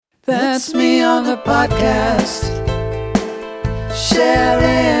That's me on the podcast,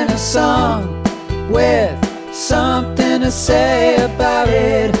 sharing a song with something to say about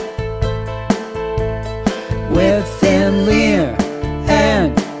it. With Thin Lear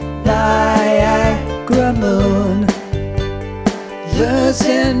and Niagara Moon,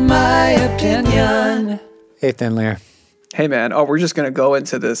 losing my opinion. Hey, Thin Lear. Hey, man. Oh, we're just going to go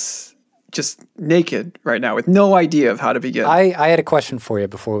into this just naked right now with no idea of how to begin. I had a question for you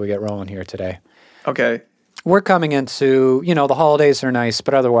before we get rolling here today. Okay. We're coming into, the holidays are nice,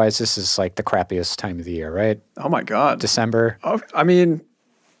 but otherwise this is like the crappiest time of the year, right? Oh, my God. December. Oh, I mean,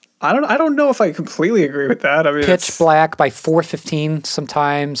 I don't know if I completely agree with that. I mean, Pitch black by 4:15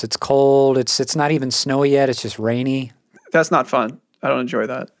 sometimes. It's cold. It's not even snowy yet. It's just rainy. That's not fun. I don't enjoy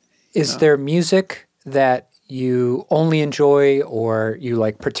that. Is there music that you only enjoy or you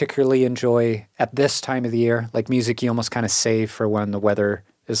like particularly enjoy at this time of the year? Like music you almost kind of save for when the weather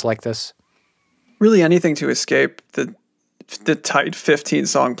is like this? Really anything to escape the tight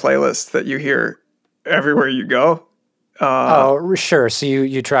 15-song playlist that you hear everywhere you go. Sure. So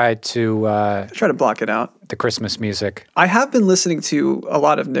you tried to... I try to block it out. The Christmas music. I have been listening to a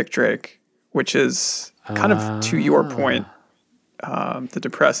lot of Nick Drake, which is kind of to your point, the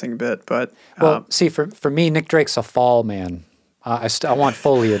depressing bit. But see, for me, Nick Drake's a fall man. I want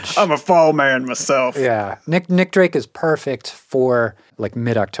foliage. I'm a fall man myself. Yeah, Nick Drake is perfect for like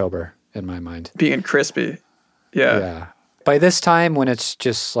mid-October in my mind. Being crispy. Yeah. By this time, when it's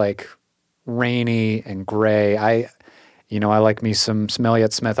just like rainy and gray, I like me some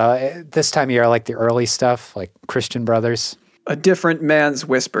Elliott Smith. This time of year, I like the early stuff, like Christian Brothers. A different man's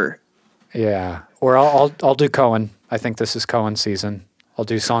whisper. Yeah, or I'll do Cohen. I think this is Cohen season. I'll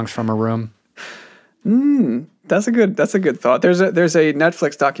do Songs from a Room. That's a good thought. There's a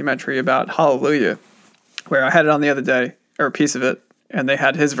Netflix documentary about Hallelujah, where I had it on the other day, or a piece of it, and they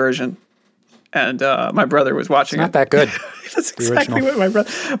had his version, and my brother was watching it. Not that good. That's exactly what my brother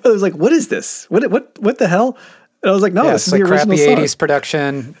was like. What is this? What the hell? And I was like, no, this is like the original crappy song. 80s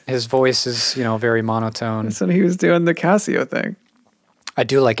production. His voice is, very monotone. That's when he was doing the Casio thing. I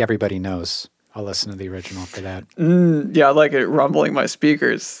do like Everybody Knows. I'll listen to the original for that. Yeah, I like it rumbling my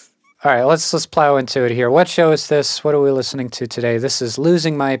speakers. All right, let's plow into it here. What show is this? What are we listening to today? This is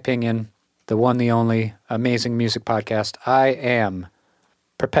Losing My Opinion, the one, the only amazing music podcast. I am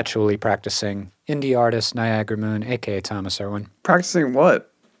perpetually practicing indie artist Niagara Moon, a.k.a. Thomas Irwin. Practicing what?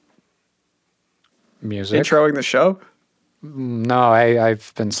 Music. Introing the show? No,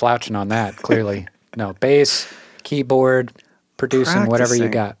 I've been slouching on that, clearly. No, bass, keyboard, producing, whatever you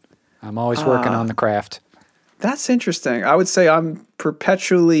got. I'm always working on the craft. That's interesting. I would say I'm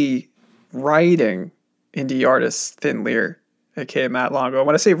perpetually writing indie artist Thin Lear, aka Matt Longo.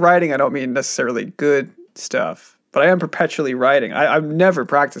 When I say writing, I don't mean necessarily good stuff, but I am perpetually writing. I'm never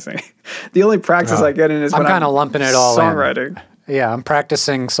practicing. The only practice I get in is when I'm kind of lumping it all songwriting. Yeah, I'm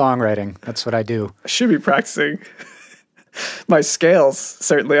practicing songwriting. That's what I do. I should be practicing my scales,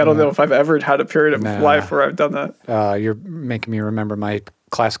 certainly. I don't know if I've ever had a period of life where I've done that. You're making me remember my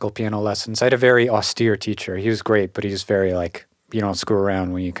classical piano lessons. I had a very austere teacher. He was great, but he's very like, you don't screw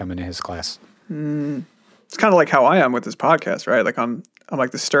around when you come into his class. It's kind of like how I am with this podcast, right? Like I'm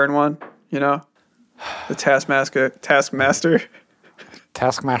like the stern one, the taskmaster.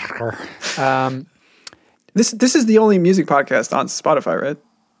 This is the only music podcast on Spotify, right?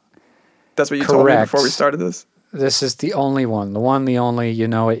 That's what you told me before we started this. This is the only one. The one, the only. You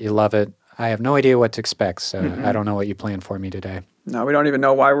know it. You love it. I have no idea what to expect, so I don't know what you planned for me today. No, we don't even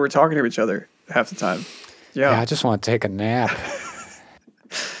know why we're talking to each other half the time. Yeah, I just want to take a nap.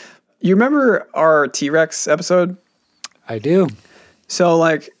 You remember our T-Rex episode? I do. So,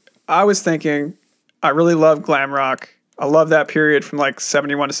 I was thinking, I really love glam rock. I love that period from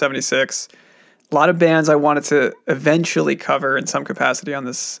 71 to 76. A lot of bands I wanted to eventually cover in some capacity on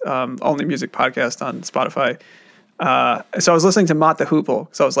this only music podcast on Spotify. So I was listening to Mott the Hoople.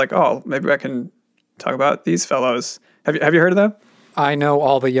 So I was like, oh, maybe I can talk about these fellows. Have you heard of them? I know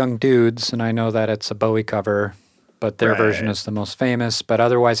All the Young Dudes, and I know that it's a Bowie cover, but their version is the most famous. But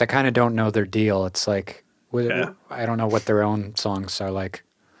otherwise, I kind of don't know their deal. It's like, I don't know what their own songs are like.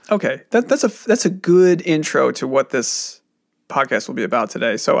 Okay, that's a good intro to what this podcast will be about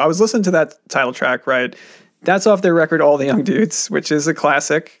today. So I was listening to that title track, right? That's off their record, All the Young Dudes, which is a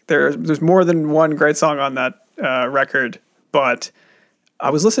classic. There's more than one great song on that record, but I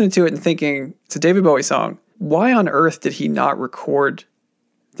was listening to it and thinking, it's a David Bowie song. Why on earth did he not record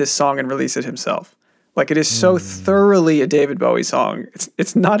this song and release it himself? It is so thoroughly a David Bowie song.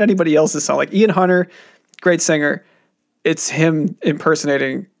 It's not anybody else's song. Ian Hunter, great singer. It's him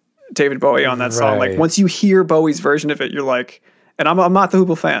impersonating David Bowie on that song. Once you hear Bowie's version of it, you're like, and I'm not the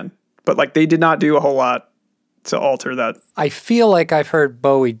Hoople fan, But like they did not do a whole lot to alter that. I feel like I've heard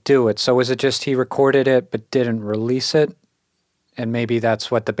Bowie do it. So was it just he recorded it but didn't release it? And maybe that's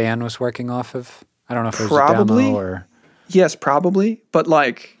what the band was working off of? I don't know if it was a demo or... Yes, probably. But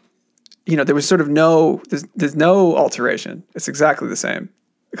like, there was sort of there's no alteration. It's exactly the same.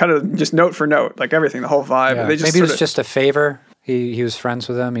 Kind of just note for note, like everything, the whole vibe. Yeah. They just maybe it was just a favor. He was friends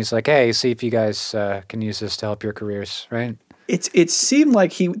with them. He's like, hey, see if you guys can use this to help your careers, right? It seemed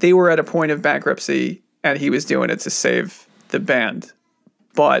like they were at a point of bankruptcy and he was doing it to save the band.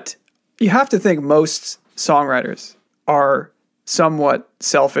 But you have to think most songwriters are somewhat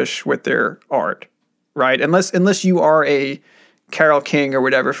selfish with their art, right? Unless you are a Carole King or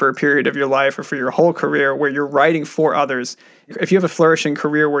whatever for a period of your life or for your whole career where you're writing for others. If you have a flourishing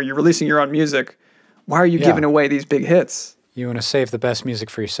career where you're releasing your own music, why are you giving away these big hits? You want to save the best music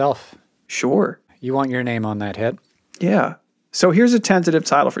for yourself. Sure. You want your name on that hit. Yeah. So here's a tentative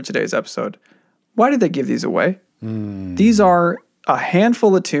title for today's episode. Why did they give these away? These are a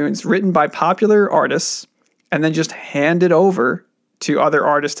handful of tunes written by popular artists and then just handed over to other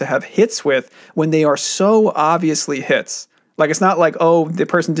artists to have hits with when they are so obviously hits. Like, it's not like, oh, the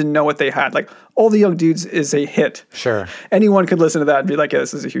person didn't know what they had. Like, All the Young Dudes is a hit. Sure. Anyone could listen to that and be like, yeah,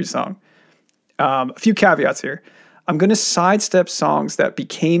 this is a huge song. A few caveats here. I'm going to sidestep songs that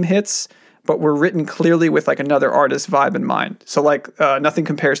became hits, but were written clearly with like another artist's vibe in mind. So like Nothing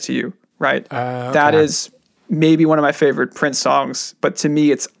Compares to You, right? Okay. That is maybe one of my favorite Prince songs, but to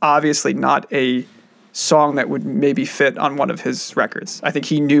me, it's obviously not a song that would maybe fit on one of his records. I think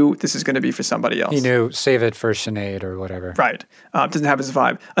he knew this is going to be for somebody else. He knew, save it for Sinead or whatever. Right. Doesn't have his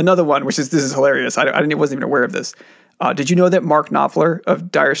vibe. Another one, this is hilarious. I wasn't even aware of this. Did you know that Mark Knopfler of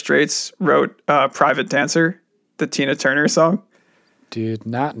Dire Straits wrote Private Dancer, the Tina Turner song? Did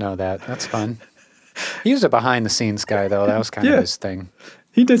not know that. That's fun. He was a behind-the-scenes guy, though. That was kind of his thing.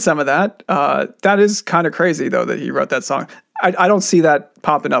 He did some of that. That is kind of crazy, though, that he wrote that song. I don't see that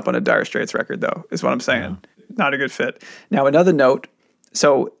popping up on a Dire Straits record, though, is what I'm saying. No. Not a good fit. Now, another note.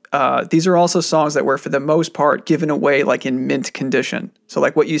 So these are also songs that were, for the most part, given away like in mint condition. So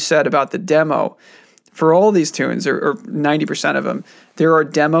like what you said about the demo, for all these tunes, or 90% of them, there are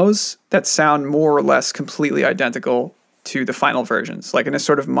demos that sound more or less completely identical to the final versions, like in a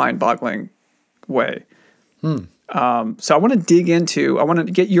sort of mind-boggling way. So I want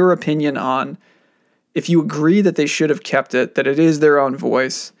to get your opinion on if you agree that they should have kept it, that it is their own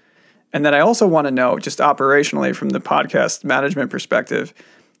voice. And then I also want to know, just operationally from the podcast management perspective,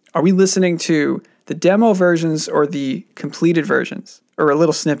 are we listening to the demo versions or the completed versions, or a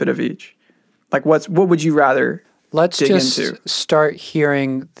little snippet of each? Like what would you rather dig into? Start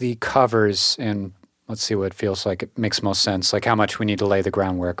hearing the covers and let's see what feels like it makes most sense, like how much we need to lay the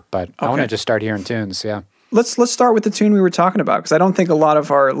groundwork. But I want to just start hearing tunes, yeah. Let's start with the tune we were talking about, because I don't think a lot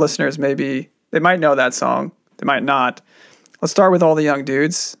of our listeners they might know that song. They might not. Let's start with All the Young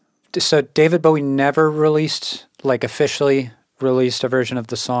Dudes. So David Bowie never officially released a version of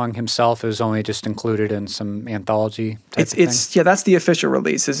the song himself. It was only just included in some anthology type of thing? Yeah, that's the official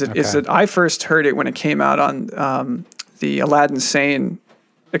release. Is it? I first heard it when it came out on the Aladdin Sane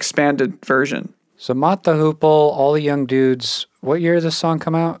expanded version. So Mott the Hoople, All the Young Dudes. What year did this song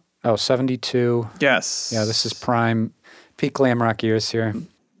come out? Oh, 72. Yes. Yeah, this is prime, peak glam rock years here.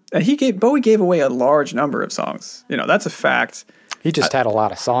 And Bowie gave away a large number of songs. That's a fact. He just had a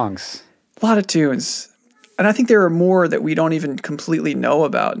lot of songs. A lot of tunes. And I think there are more that we don't even completely know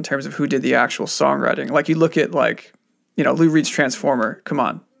about in terms of who did the actual songwriting. Like you look at Lou Reed's Transformer. Come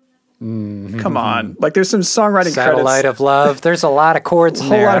on. Mm-hmm. Come on. Like there's some songwriting Satellite credits. of Love. There's a lot of chords in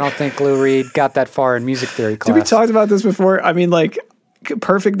there. I don't think Lou Reed got that far in music theory class. Did we talked about this before? I mean, like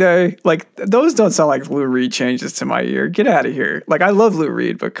Perfect Day. Like those don't sound like Lou Reed changes to my ear. Get out of here. Like I love Lou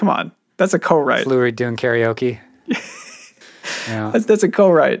Reed, but come on. That's a co-write. Lou Reed doing karaoke. Yeah. That's a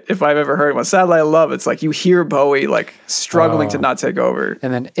co-write if I've ever heard one. Satellite of Love, it's like you hear Bowie like struggling to not take over.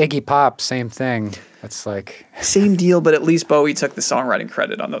 And then Iggy Pop, same thing. That's like... Same deal, but at least Bowie took the songwriting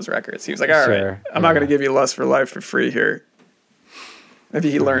credit on those records. He was like, all right, I'm not going to give you Lust for Life for free here.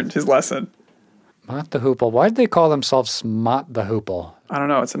 Maybe he learned his lesson. Mott the Hoople. Why did they call themselves Mott the Hoople? I don't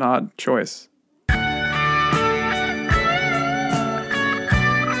know. It's an odd choice.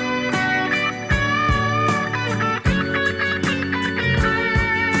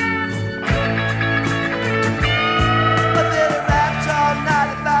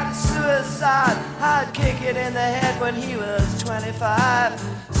 I'd kick it in the head when he was 25.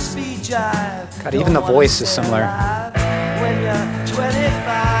 Speed jive. God, even the voice is similar. When you're 25,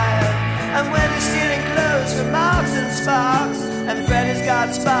 and when you're stealing clothes from Marks and Sparks, and Freddy's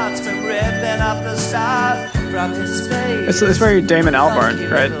got spots from ripping up the stars from his face. It's very Damon Albarn,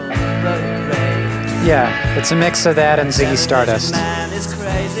 right? road rage. Yeah, it's a mix of that and Ziggy Stardust. Man is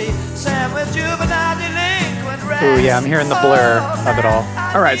crazy. Sam with juvenile delinquent rags. Ooh, yeah, I'm hearing the blur of it all.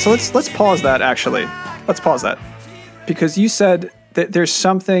 All right, so let's pause that. Actually, let's pause that because you said that there's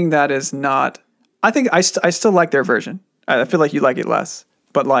something that is not. I think I still like their version. I feel like you like it less,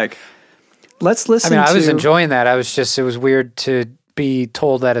 but like, let's listen. I was enjoying that. It was weird to be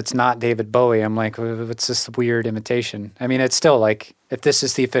told that it's not David Bowie. I'm like, what's this weird imitation? I mean, it's still like, if this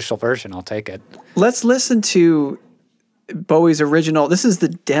is the official version, I'll take it. Let's listen to Bowie's original. This is the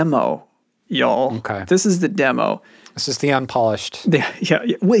demo, y'all. Okay. This is the demo. This is the unpolished,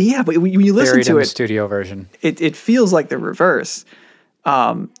 Well, yeah, but when you listen buried in to the it, studio version. it feels like the reverse.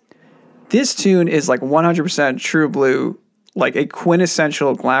 This tune is like 100% True Blue, like a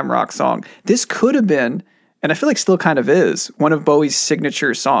quintessential glam rock song. This could have been, and I feel like still kind of is, one of Bowie's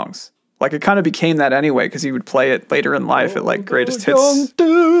signature songs. Like it kind of became that anyway because he would play it later in life at like greatest hits.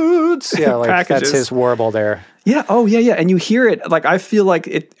 Dudes. Yeah, like packages. that's his warble there. Yeah. Oh, yeah. And you hear it. Like I feel like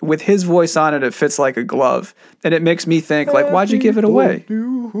it with his voice on it, it fits like a glove, and it makes me think like, why'd you give it away?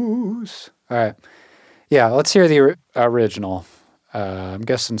 All right. Yeah, let's hear the original. I'm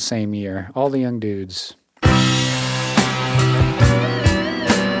guessing same year. All the Young Dudes.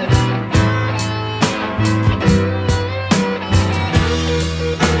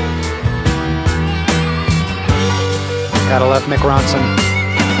 Gotta love Mick Ronson.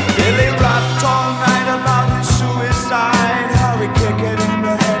 Billy rapped all night about his suicide. How he kicked it in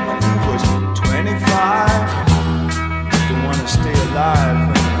the head when he was 25. Didn't want to stay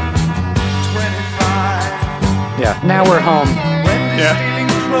alive when he was 25. Yeah, now we're home. When he's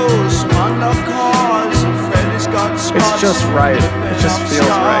stealing clothes from undercars, Freddy's got spots. It's just right. It just feels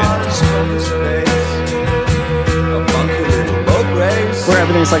right. Where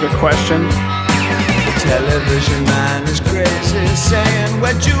everything's like a question. Television man is crazy, saying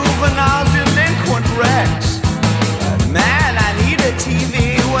we're juvenile delinquent wrecks. But man, I need a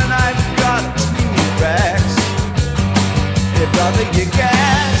TV when I've got T-Rex. Hey brother, you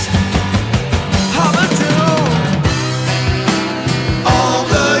guess how to do all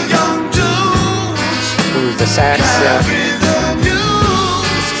the young dudes. Ooh, the sax, yeah. Carry the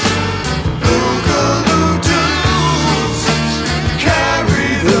news. Boogaloo dudes.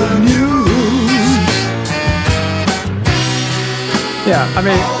 Carry the news. Yeah, I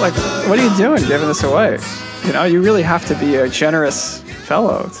mean, like, what are you doing giving this away? You know, you really have to be a generous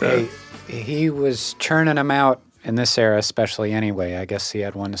fellow. He was churning them out in this era, especially anyway. I guess he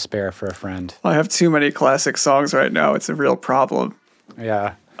had one to spare for a friend. I have too many classic songs right now. It's a real problem.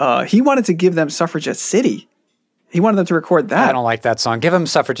 Yeah. He wanted to give them Suffragette City. He wanted them to record that. I don't like that song. Give him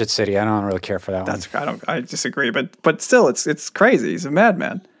Suffragette City. I don't really care for that one. I disagree, but still, it's crazy. He's a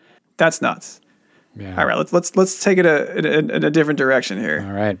madman. That's nuts. Yeah. All right, let's take it in a different direction here.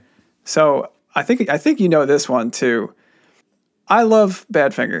 All right. So I think you know this one too. I love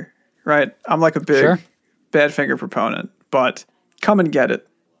Badfinger, right? I'm like a big Badfinger proponent, but Come and Get It.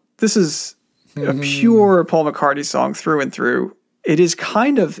 This is a pure Paul McCartney song through and through. It is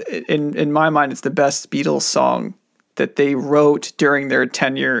kind of, in my mind, it's the best Beatles song that they wrote during their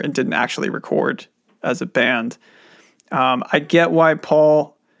tenure and didn't actually record as a band. I get why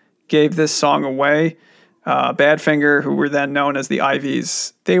Paul gave this song away. Badfinger, who were then known as the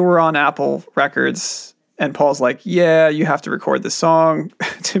Ivies, they were on Apple Records, and Paul's like, yeah, you have to record this song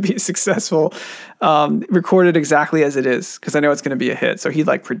to be successful. Record it exactly as it is, because I know it's going to be a hit. So he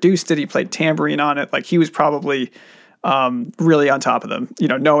like produced it, he played tambourine on it. Like he was probably really on top of them. You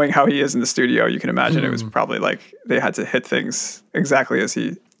know, knowing how he is in the studio, you can imagine it was probably like they had to hit things exactly as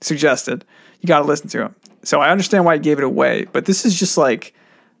he suggested. You got to listen to him. So I understand why he gave it away, but this is just like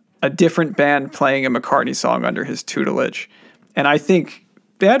a different band playing a McCartney song under his tutelage. And I think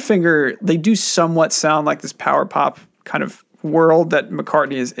Badfinger, they do somewhat sound like this power pop kind of world that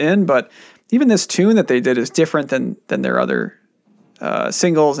McCartney is in, but even this tune that they did is different than their other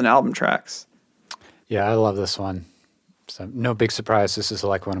singles and album tracks. Yeah, I love this one. So no big surprise, this is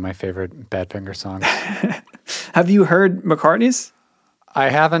like one of my favorite Badfinger songs. Have you heard McCartney's? I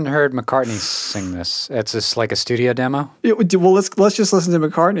haven't heard McCartney sing this. It's just like a studio demo? Well, let's just listen to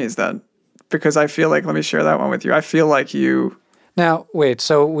McCartney's then, because I feel like, let me share that one with you. I feel like you... Now, wait,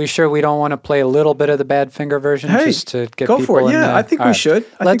 so we don't want to play a little bit of the Badfinger version just to get go people for it. in Yeah, I think we should.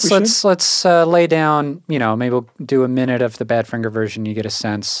 Let's lay down, maybe we'll do a minute of the Badfinger version. You get a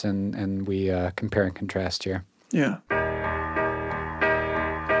sense, and we compare and contrast here. Yeah.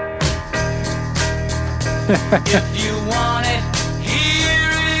 If you want it,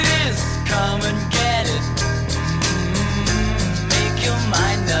 here it is. Come and get it. Make your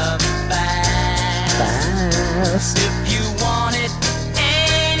mind up fast. If you want it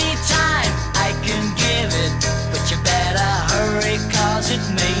anytime.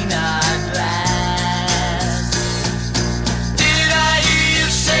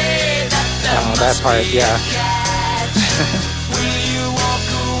 that part, yeah. Will you walk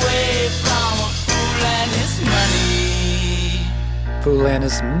away from a fool and his money? Fool and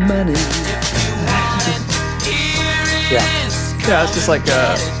his money. Yeah. Yeah, it's just like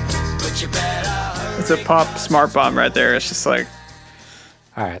it's a pop smart bomb right there. It's just like,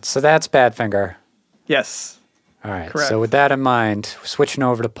 All right, so that's Badfinger. yes. All right, Correct. so with that in mind, switching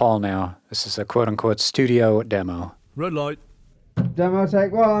over to Paul now. This is a quote-unquote studio demo. Red light. Demo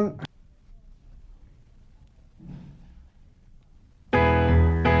take one.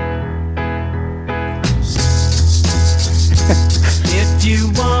 If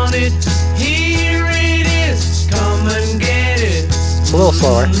you want it, here it is. Come and get it. It's a little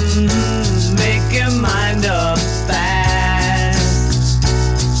slower. Make your mind up fast.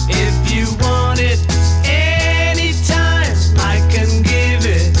 If you want it anytime, I can give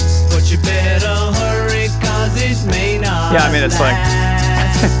it. But you better hurry, cause it may not. Yeah, I mean, it's like,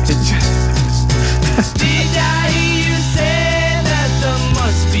 Did I hear you say that there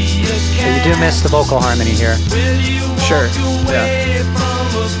must be a cat? You do miss the vocal harmony here. Will you walk Sure, away from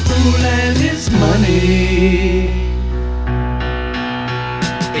a fool and his money?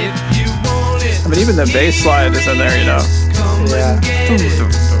 If you want it, I mean, even the bass slide is in there, you know. come Yeah. and get it.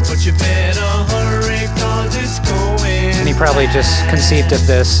 But you better hurry, cause it's going. And he probably just conceived of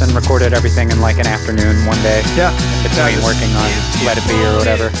this and recorded everything in like an afternoon one day. Yeah. Between just- working on Let It Be or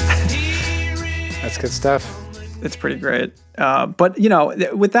whatever. That's good stuff. It's pretty great. But, you know,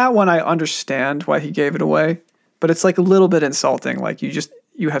 with that one, I understand why he gave it away. But it's like a little bit insulting. Like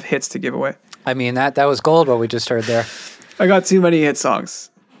you have hits to give away. I mean, that was gold what we just heard there. I got too many hit songs.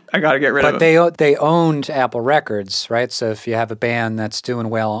 I got to get rid of But them. they owned Apple Records, right? So if you have a band that's doing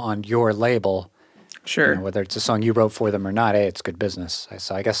well on your label, Sure. you know, whether it's a song you wrote for them or not, hey, it's good business.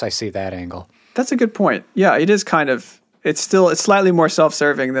 So I guess I see that angle. That's a good point. Yeah, it is kind of. It's slightly more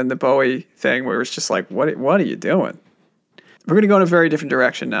self-serving than the Bowie thing, where it's just like, what are you doing? We're going to go in a very different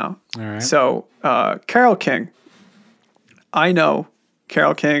direction now. All right. So, Carole King. I know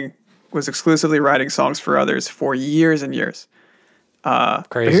Carole King was exclusively writing songs for others for years and years.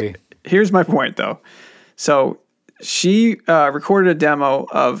 Crazy. Here's my point, though. So she recorded a demo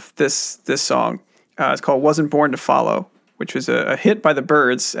of this song. It's called "Wasn't Born to Follow," which was a hit by the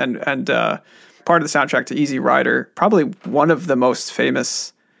Byrds and part of the soundtrack to Easy Rider. Probably one of the most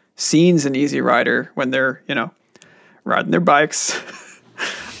famous scenes in Easy Rider when they're riding their bikes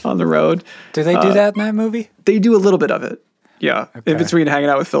on the road. Do they do that in that movie? They do a little bit of it. Yeah. Okay. In between hanging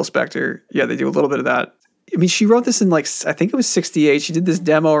out with Phil Spector. Yeah, they do a little bit of that. I mean, she wrote this in I think it was 68. She did this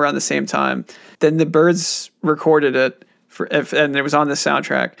demo around the same time. Then the Byrds recorded it and it was on the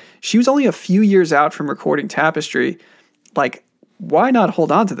soundtrack. She was only a few years out from recording Tapestry. Like, why not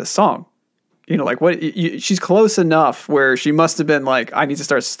hold on to this song? You know, like she's close enough where she must have been like, I need to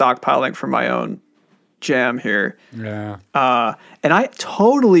start stockpiling for my own jam here. Yeah. And I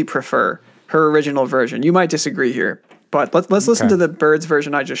totally prefer her original version. You might disagree here, but let's listen to the Byrds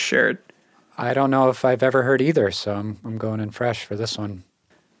version I just shared. I don't know if I've ever heard either, so I'm going in fresh for this one.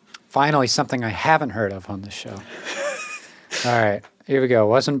 Finally, something I haven't heard of on this show. All right, here we go.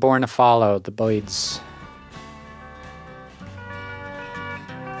 Wasn't Born to Follow, the Byrds.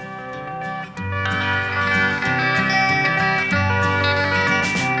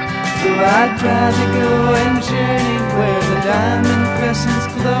 I'd rather go and journey where the diamond crescent's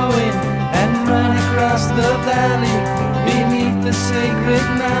glowing and run across the valley beneath the sacred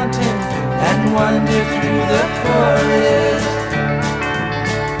mountain and wander through the forest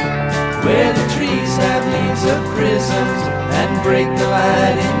where the trees have leaves of prisms and break the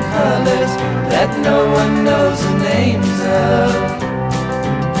light in colors that no one knows the names of.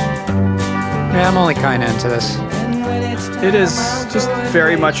 Yeah, I'm only kind of into this. It is just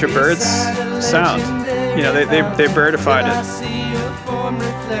very much a Byrds sound. You know, they birdified it.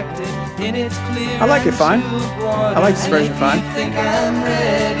 I like it fine. I like this version fine.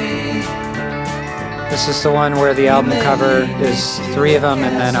 This is the one where the album cover is three of them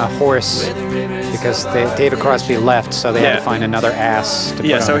and then a horse because David Crosby left, so they had to find another ass to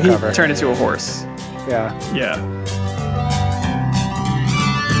put on so the he cover. turned into a horse. Yeah. Yeah.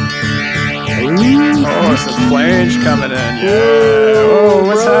 Oh, some flange coming in. Yeah. Oh,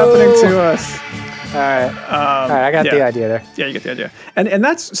 what's happening to us? All right. All right, I got the idea there. Yeah, you get the idea. And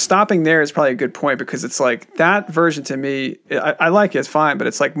that's stopping there is probably a good point because it's like that version to me, I like it, it's fine, but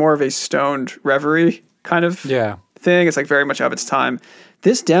it's like more of a stoned reverie kind of thing. It's like very much of its time.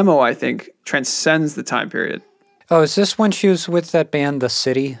 This demo, I think, transcends the time period. Oh, is this when she was with that band, The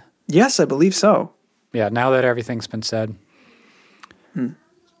City? Yes, I believe so. Yeah, now that everything's been said.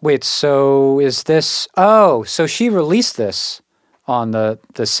 Wait, so is this... Oh, so she released this on the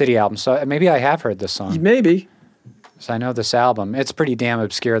City album, so maybe I have heard this song. Maybe. So I know this album. It's pretty damn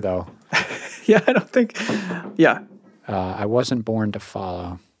obscure, though. Yeah, I don't think. Yeah. I Wasn't Born to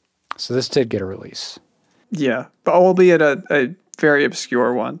Follow. So this did get a release. Yeah, but albeit a very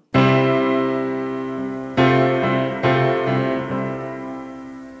obscure one.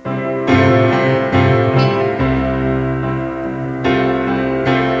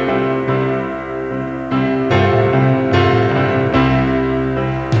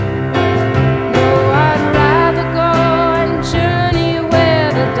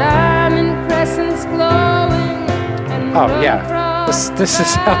 Oh, yeah. This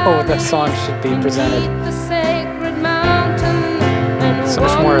is how the song should be presented. So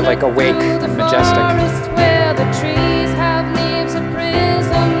much more like awake and majestic. Where the trees have leaves of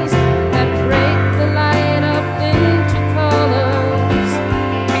prisms that break the light up into colors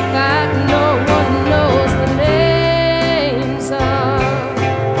that no one knows the names of.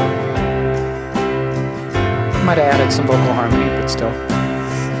 Might have added some vocal harmony, but still.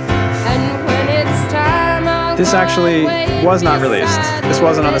 And when it's time, This actually was not released. This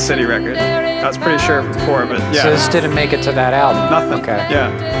wasn't on the City record. I was pretty sure before, but yeah. So this didn't make it to that album? Nothing. Okay. Yeah.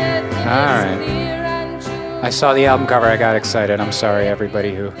 All right. I saw the album cover. I got excited. I'm sorry,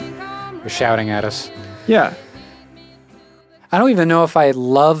 everybody who was shouting at us. Yeah. I don't even know if I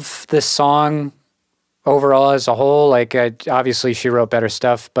love this song overall as a whole. Like, obviously she wrote better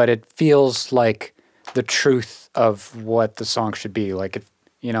stuff, but it feels like the truth of what the song should be. Like, it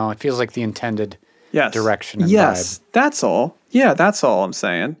feels like the intended direction and yes, vibe. that's all. Yeah, that's all I'm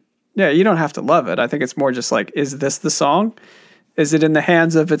saying. Yeah, you don't have to love it. I think it's more just like, is this the song? Is it in the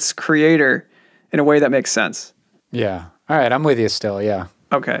hands of its creator in a way that makes sense? Yeah. All right, I'm with you still, yeah.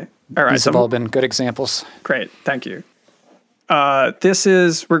 Okay. All right. These have all been good examples. Great. Thank you. We're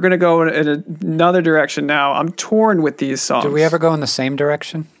going to go in another direction now. I'm torn with these songs. Do we ever go in the same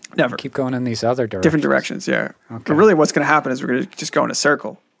direction? Never. Keep going in these other directions. Different directions, yeah. Okay. But really what's going to happen is we're going to just go in a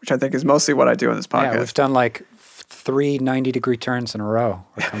circle, which I think is mostly what I do in this podcast. Yeah, we've done like 3 90-degree turns in a row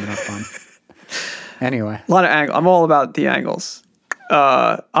we're coming up on. Anyway. A lot of angles. I'm all about the angles.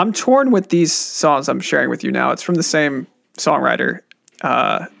 I'm torn with these songs I'm sharing with you now. It's from the same songwriter,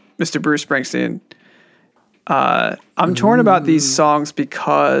 Mr. Bruce Springsteen. I'm torn about these songs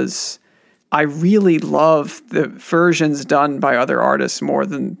because I really love the versions done by other artists more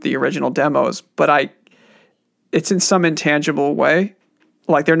than the original demos, but it's in some intangible way.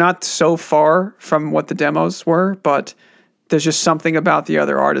 Like, they're not so far from what the demos were, but there's just something about the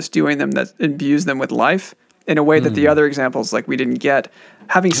other artists doing them that imbues them with life in a way that the other examples, like, we didn't get.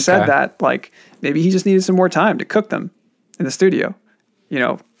 Having said that, like, maybe he just needed some more time to cook them in the studio.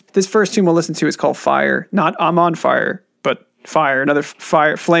 This first tune we'll listen to is called Fire. Not I'm on Fire, but Fire, another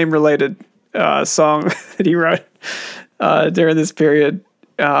flame-related song that he wrote during this period.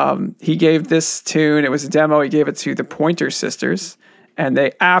 He gave this tune, it was a demo, he gave it to the Pointer Sisters, and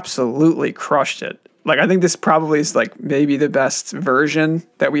they absolutely crushed it. Like, I think this probably is like maybe the best version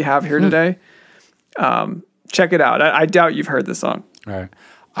that we have here today. Check it out. I doubt you've heard this song. All right.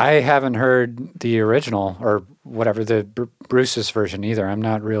 I haven't heard the original or whatever, the Bruce's version either. I'm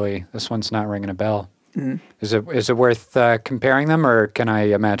not really, this one's not ringing a bell. Mm-hmm. Is it worth comparing them, or can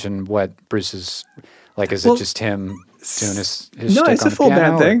I imagine what Bruce's, like, is it just him doing his No, shtick it's on a the full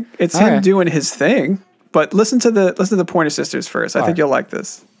piano, band thing. It's All him right. doing his thing. But listen to the Pointer Sisters first. I think you'll like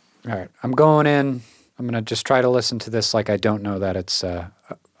this. All right. I'm going in. I'm going to just try to listen to this like I don't know that it's a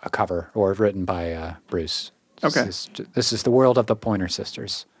cover or written by Bruce. Okay. This is The World of the Pointer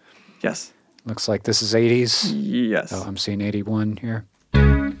Sisters. Yes. Looks like this is 80s. Yes. Oh, I'm seeing 81 here.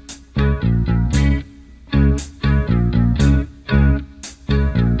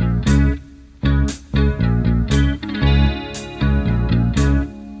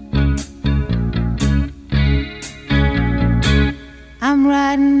 I'm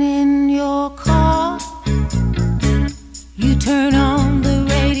riding in your car. You turn on the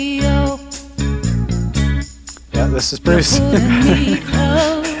radio. Yeah, this is Bruce. Pulling me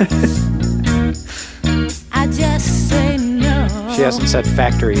close. I just say no. She hasn't said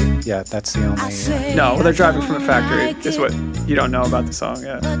factory yet. That's the only. No, well, they're driving from a factory. Is what you don't know about the song,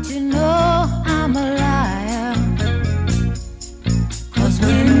 yeah. But you know I'm a liar. 'Cause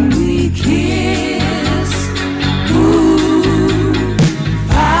when we kiss, ooh,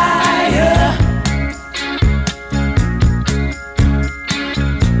 fire.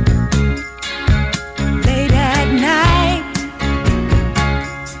 Late at night,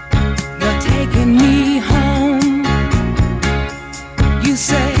 you're taking me home. You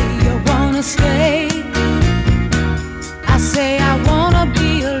say you wanna stay. I say I wanna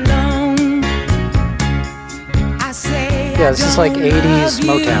be alone. I say Yeah, this is like 80s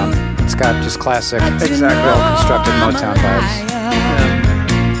Motown. It's got just classic, Exactly. well-constructed Motown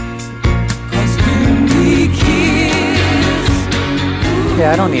vibes.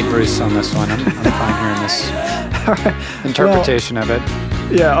 Yeah, I don't need Bruce on this one. I'm fine hearing this interpretation of it.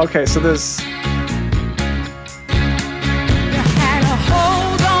 Yeah, okay, so there's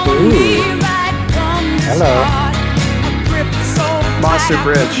Hello. Monster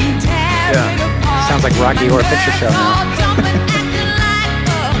Bridge. Yeah. Sounds like Rocky Horror Picture Show now.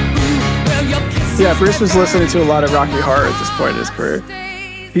 Yeah, Bruce was listening to a lot of Rocky Horror at this point in his career.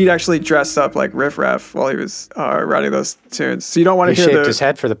 He'd actually dressed up like Riff Raff while he was writing those tunes. So you don't want He to hear shaved his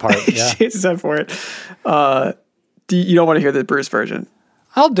head for the part. He Yeah. shaved his head for it. You don't want to hear the Bruce version.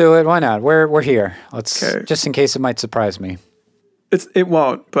 I'll do it. Why not? We're here. Let's Okay. just in case it might surprise me. It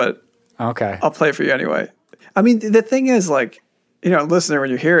won't, but Okay. I'll play it for you anyway. I mean, the thing is, like, listener, when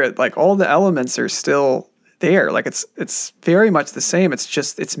you hear it, like all the elements are still there. Like it's very much the same. It's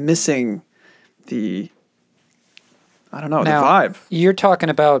just it's missing the Now, the vibe. You're talking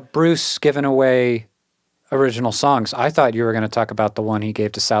about Bruce giving away original songs. I thought you were going to talk about the one he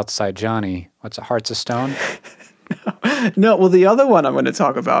gave to Southside Johnny. What's it, Hearts of Stone? No, well, the other one I'm going to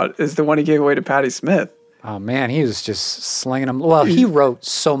talk about is the one he gave away to Patti Smith. Oh, man, he was just slinging them. Well, he wrote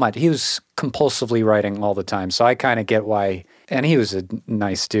so much. He was compulsively writing all the time, so I kind of get why. And he was a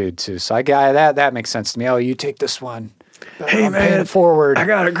nice dude, too. So I got that makes sense to me. Oh, you take this one. Hey, I'm paying man, it forward. I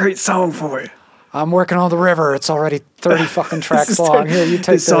got a great song for you. I'm working on the river. It's already 30 fucking tracks long. Here, you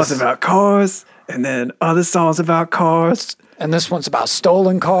take this song's this. about cars, and then other songs about cars. And this one's about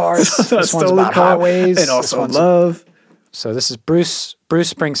stolen cars. This one's Stolen about car, highways. and This also one's- love. So this is Bruce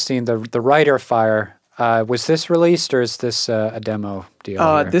Springsteen, the writer of Fire. Was this released or is this a demo deal?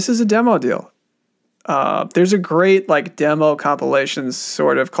 here? This is a demo deal. There's a great like demo compilation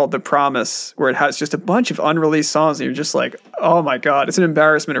sort of called The Promise, where it has just a bunch of unreleased songs, and you're just like, oh my god, it's an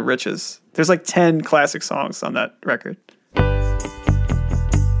embarrassment of riches. There's like 10 classic songs on that record.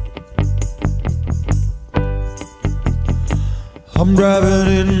 I'm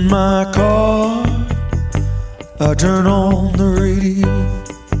driving in my car. I turn on the radio.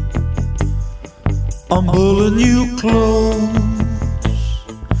 I'm pulling you close.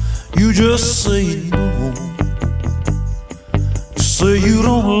 You just say no. You say you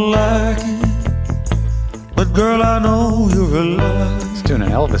don't like it. But girl, I know you're alive. He's doing an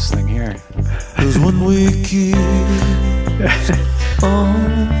Elvis thing here. 'Cause when we kiss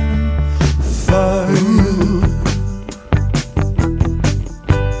on fire,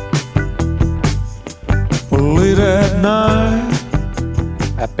 well, late at night,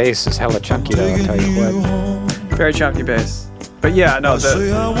 That bass is hella chunky though, I'll tell taking you you what. home. Very chunky bass. But yeah, no, Say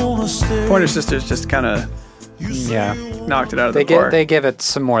the I wanna stay. Pointer Sisters just kind of Yeah. knocked it out of They the park. they give it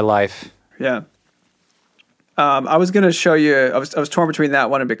some more life. Yeah. I was gonna show you. I was torn between that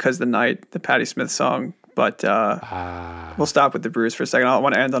one and Because the Night, the Patti Smith song, but we'll stop with the Bruce for a second. I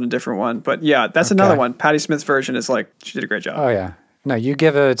want to end on a different one, but yeah, that's another Okay. one. Patti Smith's version is like she did a great job. Oh yeah. No, you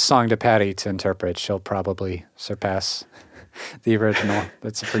give a song to Patty to interpret, she'll probably surpass the original.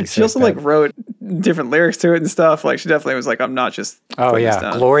 That's a pretty She sick also bet. like wrote different lyrics to it and stuff. Like she definitely was like, I'm not just. Oh putting this yeah,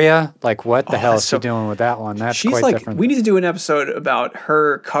 down. Gloria. Like what the hell that's is so- she doing with that one? That's She's quite like, different. we need to do an episode about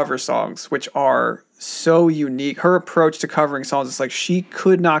her cover songs, which are so unique. Her approach to covering songs is like she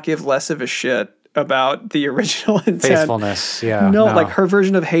could not give less of a shit about the original intent. Faithfulness. Yeah. No, like her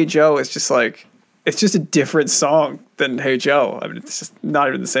version of Hey Joe is just like, it's just a different song than Hey Joe. I mean, it's just not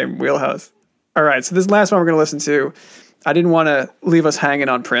even the same wheelhouse. All right, so this last one we're going to listen to, I didn't want to leave us hanging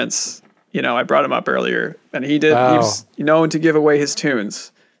on Prince. I brought him up earlier, and he was known to give away his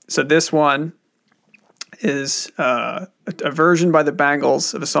tunes. So this one is a version by the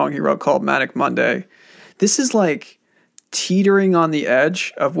Bangles of a song he wrote called Manic Monday. This is like teetering on the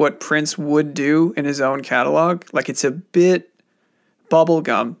edge of what Prince would do in his own catalog. Like it's a bit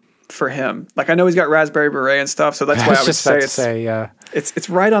bubblegum for him. Like I know he's got Raspberry Beret and stuff, so that's why I would just say about to say, it's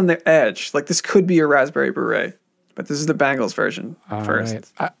right on the edge. Like this could be a Raspberry Beret, but this is the Bangles version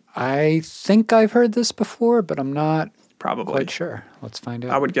first. right. I think I've heard this before, but I'm not Probably. quite sure. Let's find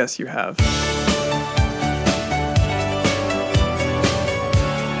out. I would guess you have.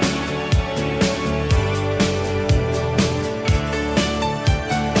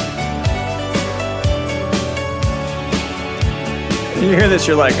 When you hear this,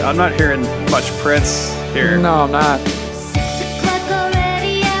 you're like, I'm not hearing much Prince here. No, I'm not. 6 o'clock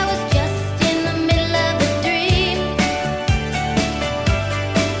already, I was just in the middle of a dream.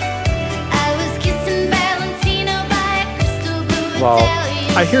 I was kissing Valentino by a crystal blue Well,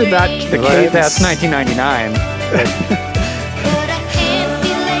 Italian I hear that stream. the Well, cadence. that's 1999. But I can't be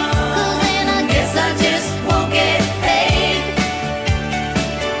late, 'cause then I guess I just won't get paid.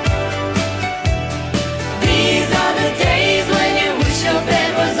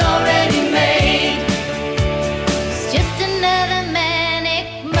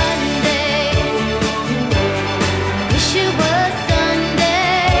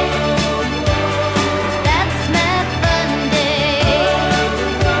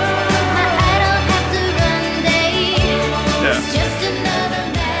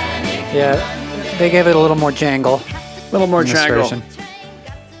 Yeah, they gave it a little more jangle. A little more in this jangle. version.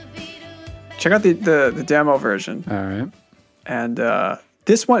 Check out the demo version. All right. And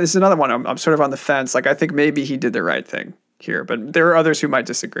this one is another one. I'm sort of on the fence. Like, I think maybe he did the right thing here, but there are others who might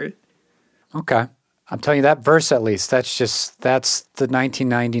disagree. Okay. I'm telling you, that verse at least, that's the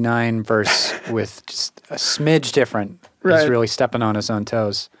 1999 verse with just a smidge different. Right. He's really stepping on his own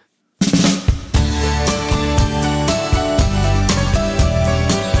toes.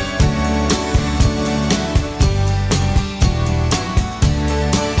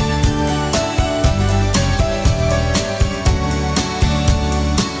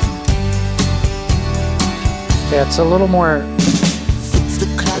 Yeah, it's a little more,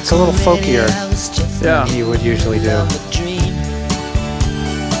 it's a little folkier Yeah. than he would usually do. I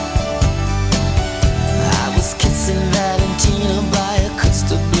was kissing Valentina by a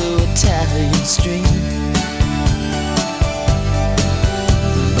crystal blue Italian stream.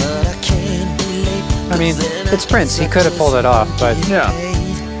 But I can't be late. I mean, it's Prince. He could have pulled it off, but Yeah.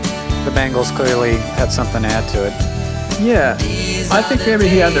 the Bangles clearly had something to add to it. Yeah. I think maybe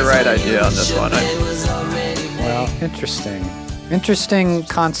he had the right idea on this one. Well, interesting. Interesting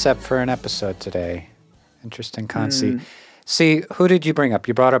concept for an episode today. Interesting concept. See, who did you bring up?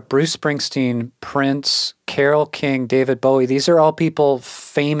 You brought up Bruce Springsteen, Prince, Carole King, David Bowie. These are all people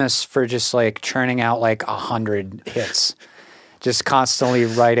famous for just like churning out like 100 hits. Just constantly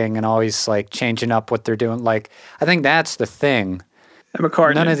writing and always like changing up what they're doing. Like, I think that's the thing. And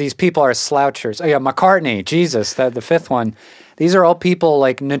McCartney. None of these people are slouchers. Oh yeah, McCartney, Jesus, the fifth one. These are all people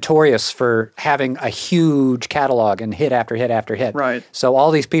like notorious for having a huge catalog and hit after hit after hit. Right. So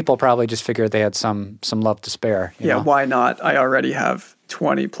all these people probably just figured they had some love to spare. You Yeah, know? why not? I already have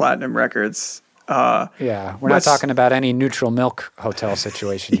 20 platinum records. Yeah, we're Wes- not talking about any neutral milk hotel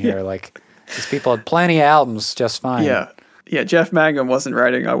situation here. Like, these people had plenty of albums just fine. Yeah. Yeah, Jeff Mangum wasn't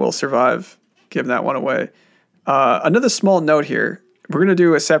writing I Will Survive, giving that one away. Another small note here. We're going to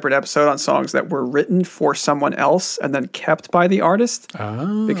do a separate episode on songs that were written for someone else and then kept by the artist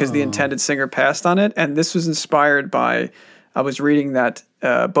because the intended singer passed on it. And this was inspired by, I was reading that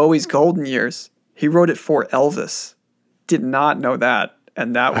Bowie's Golden Years, he wrote it for Elvis. Did not know that.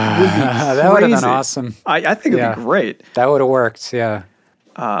 And that would be That would have been crazy. awesome. I think it'd Yeah. be great. That would have worked, yeah.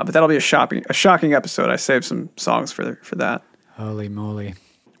 But that'll be a shocking episode. I saved some songs for that. Holy moly.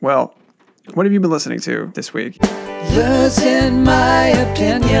 Well, what have you been listening to this week? Losing my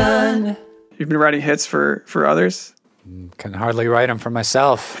opinion. You've been writing hits for others? Can hardly write them for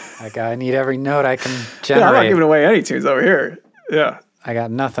myself. I need every note I can Yeah, I'm not generate. giving away any tunes over here. Yeah. I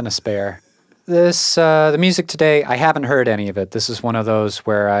got nothing to spare. This the music today, I haven't heard any of it. This is one of those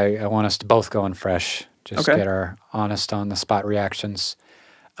where I want us to both go in fresh. Just Okay. get our honest on the spot reactions.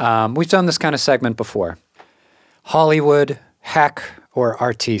 We've done this kind of segment before. Hollywood, hack, or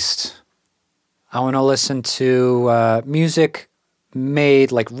artiste. I want to listen to music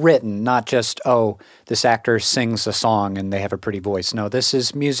made, like written, not just, oh, this actor sings a song and they have a pretty voice. No, this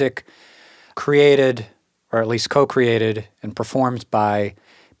is music created, or at least co-created and performed by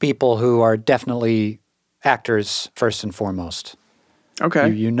people who are definitely actors first and foremost. Okay.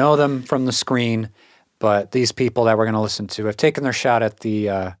 You know them from the screen, but these people that we're going to listen to have taken their shot at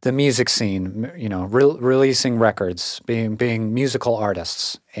the music scene, you know, releasing records, being musical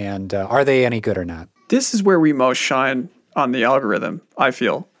artists. And are they any good or not? This is where we most shine on the algorithm, I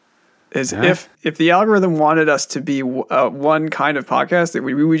feel. Is Yeah. if the algorithm wanted us to be one kind of podcast, that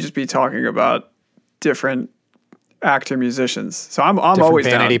we would just be talking about different actor musicians. So I'm Different always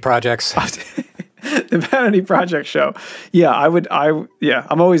vanity down. projects. The Vanity Project show. Yeah,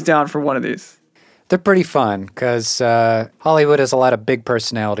 I'm always down for one of these. They're pretty fun because Hollywood has a lot of big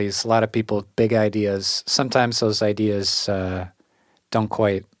personalities, a lot of people with big ideas. Sometimes those ideas don't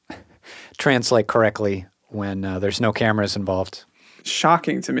quite translate correctly when there's no cameras involved.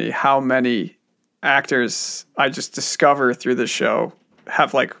 Shocking to me how many actors I just discover through this show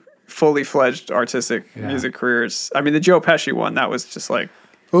have like fully fledged artistic music careers. I mean, the Joe Pesci one, that was just like,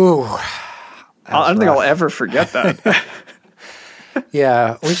 Ooh. I don't think I'll ever forget that.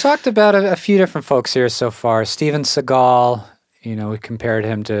 Yeah, we've talked about a few different folks here so far. Steven Seagal, you know, we compared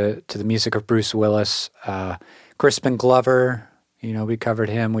him to the music of Bruce Willis. Crispin Glover, you know, we covered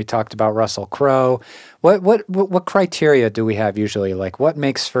him. We talked about Russell Crowe. What criteria do we have usually? Like, what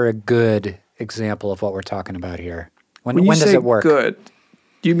makes for a good example of what we're talking about here? When you does say it work? good,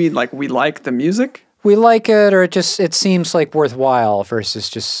 do you mean like we like the music? We like it, or it seems like worthwhile versus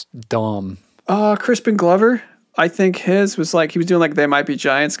just dumb. Crispin Glover, I think his was like, he was doing like They Might Be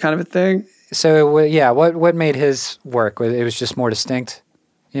Giants kind of a thing. So what made his work? It was just more distinct,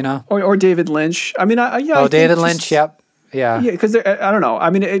 you know? Or David Lynch. I mean, I think David just- Lynch, yep. Yeah. Yeah, because I don't know. I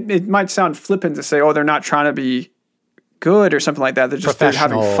mean, it might sound flippant to say, oh, they're not trying to be good or something like that. They're just they're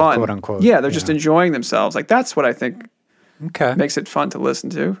having Professional, fun. quote unquote. Yeah, they're just enjoying themselves. Like that's what I think Okay. makes it fun to listen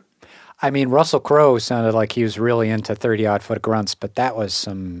to. I mean, Russell Crowe sounded like he was really into 30-odd foot grunts, but that was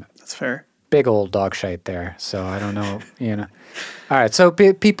some That's fair. big old dog shite there. So I don't know, All right. So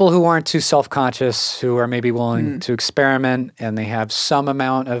people who aren't too self-conscious, who are maybe willing to experiment, and they have some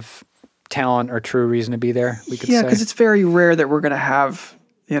amount of talent or true reason to be there, we could Yeah, say. because it's very rare that we're going to have,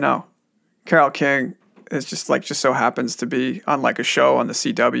 Carole King is just so happens to be on like a show on the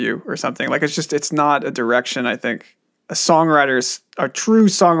CW or something. Like it's not a direction. I think a true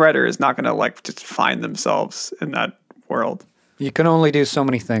songwriter is not going to like just find themselves in that world. You can only do so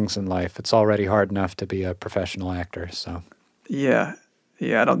many things in life. It's already hard enough to be a professional actor. So Yeah.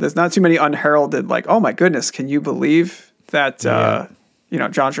 There's not too many unheralded, like, oh my goodness, can you believe that,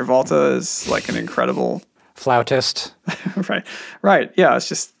 John Travolta is like an incredible, flautist. right. Yeah. It's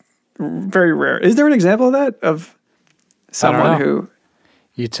just very rare. Is there an example of that? Of someone know. who,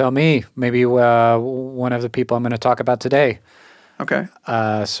 You tell me. Maybe one of the people I'm going to talk about today. okay.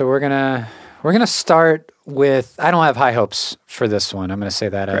 So we're gonna start with. I don't have high hopes for this one. I'm going to say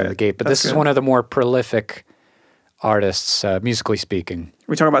that out of Great. the gate. But That's this is good. one of the more prolific artists, musically speaking.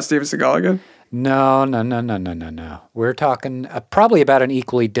 We talking about Steven Seagal again? No. We're talking probably about an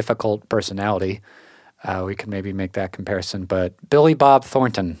equally difficult personality. We can maybe make that comparison. But Billy Bob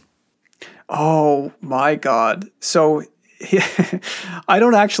Thornton. Oh my God. So I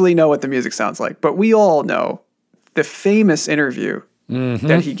don't actually know what the music sounds like, but we all know the famous interview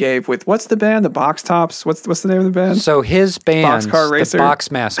that he gave with, what's the band? The Box Tops? What's the name of the band? So his band, Boxcar the Racer? Box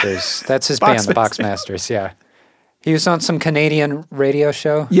Masters. That's his band, the Box Masters. Yeah. He was on some Canadian radio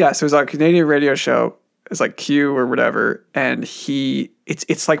show. Yes, it was on a Canadian radio show. It's like Q or whatever. And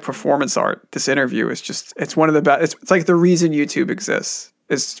it's like performance art. This interview is just, it's one of the best. It's like the reason YouTube exists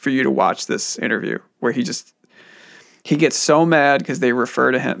is for you to watch this interview where he gets so mad because they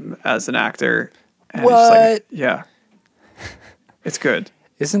refer to him as an actor. And it's just like, yeah. It's good.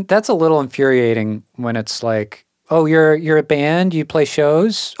 That's a little infuriating when it's like, oh, you're a band, you play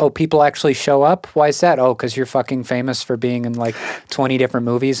shows. Oh, people actually show up. Why is that? Oh, because you're fucking famous for being in like 20 different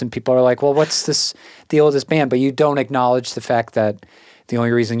movies, and people are like, well, what's this deal with this band? But you don't acknowledge the fact that the only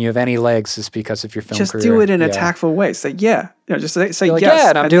reason you have any legs is because of your film Just career. do it in a Yeah. tactful way. Say, yeah. Just say You're like, yes. yeah,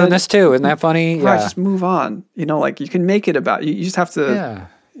 and I'm doing then- this too. Isn't that funny? Right, Yeah. just move on. Like you can make it about you. You just have to. Yeah.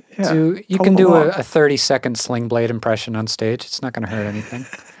 Yeah, You pull can them do a along. 30-second Sling Blade impression on stage. It's not going to hurt anything.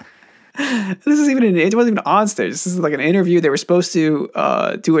 This is it wasn't even on stage. This is like an interview. They were supposed to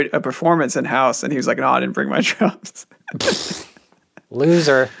do a performance in house, and he was like, "No, I didn't bring my drums."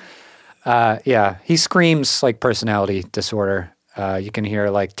 Loser. Yeah, he screams like personality disorder. You can hear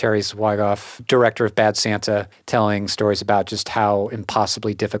like Terry Zwigoff, director of Bad Santa, telling stories about just how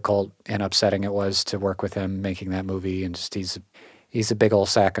impossibly difficult and upsetting it was to work with him making that movie, and just he's a big old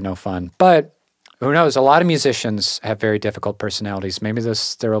sack of no fun. But who knows? A lot of musicians have very difficult personalities. Maybe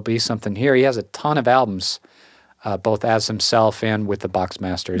there will be something here. He has a ton of albums, both as himself and with the Box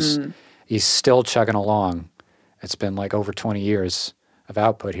Masters. He's still chugging along. It's been like over 20 years of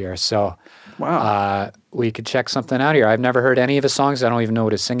output here. So Wow. we could check something out here. I've never heard any of his songs. I don't even know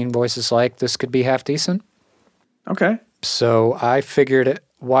what his singing voice is like. This could be half decent. Okay. So I figured,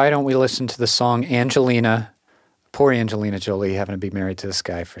 why don't we listen to the song Angelina? Poor Angelina Jolie having to be married to this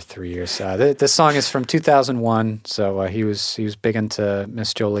guy for 3 years. This song is from 2001, so he was big into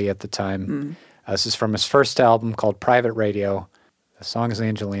Miss Jolie at the time. This is from his first album called Private Radio. The song is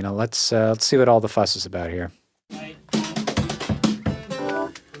Angelina. Let's see what all the fuss is about here.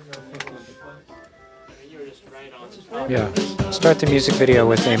 Yeah, start the music video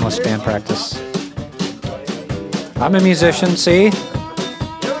with aimless band practice. I'm a musician, see?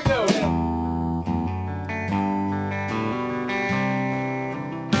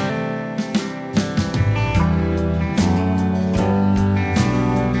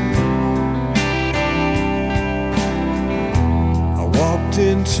 I walked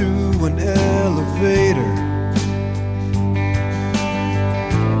into an elevator,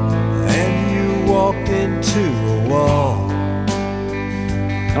 and you walked into a wall.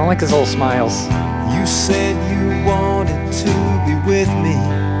 I don't like his little smiles. You said you wanted to be with me.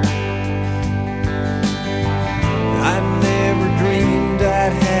 I never dreamed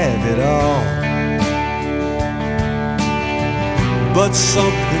I'd have it all, but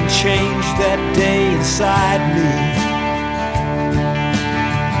something changed that day inside me,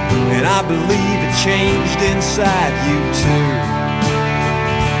 and I believe it changed inside you too.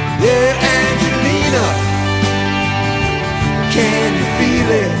 Yeah, Angelina, can you feel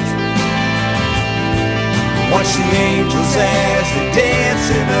it? watch the angels as they're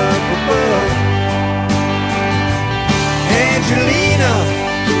dancing up above. Angelina,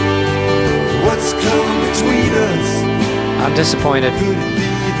 what's come between us? I'm disappointed. Could it be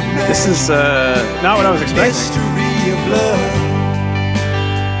the This is not what I was expecting. mystery of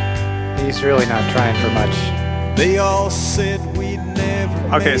love? He's really not trying for much. They all said we'd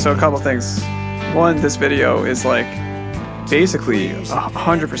never. Okay, make so a couple things. One, this video is like basically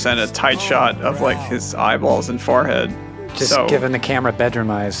 100% a tight shot of like his eyeballs and forehead. Just So giving the camera bedroom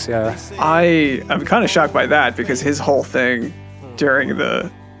eyes. Yeah. I'm kind of shocked by that because his whole thing during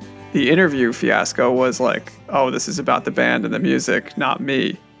the interview fiasco was like, oh, this is about the band and the music, not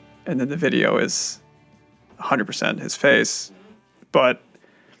me. And then the video is 100% his face. But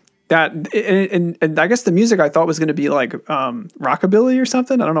that, and I guess the music I thought was going to be like rockabilly or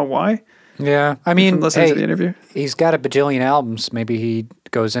something. I don't know why. Yeah. I mean, From listening hey, to the interview. he's got a bajillion albums. Maybe he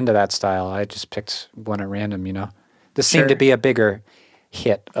goes into that style. I just picked one at random, you know. This seemed to Sure. be a bigger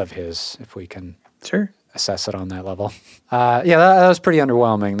hit of his, if we can Sure. assess it on that level. Yeah, that was pretty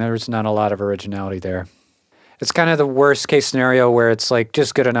underwhelming. There was not a lot of originality there. It's kind of the worst case scenario where it's like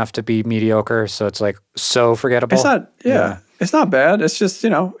just good enough to be mediocre. So it's like so forgettable. It's not, yeah, it's not bad. It's just, you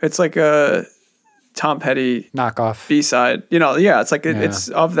know, it's like a Tom Petty Knockoff. B-side. You know, yeah, it's like, Yeah. it's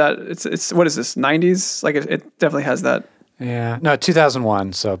of that, it's what is this, 90s? Like it definitely has that. Yeah. No,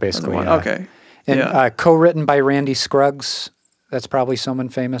 2001. So basically. One. yeah. Okay. And yeah. co-written by Randy Scruggs. That's probably someone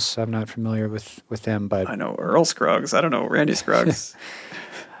famous. I'm not familiar with him, but I know Earl Scruggs. I don't know Randy Scruggs.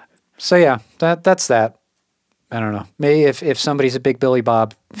 so yeah, that's that. I don't know. Maybe if somebody's a big Billy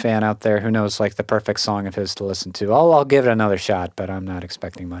Bob fan out there who knows like the perfect song of his to listen to, I'll give it another shot, but I'm not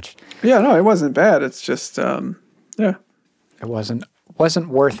expecting much. Yeah, no, it wasn't bad. It's just, yeah. It wasn't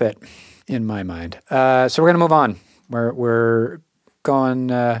worth it in my mind. So we're gonna move on. We're going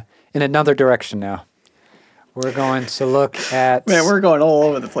in another direction now. We're going to look at. Man, we're going all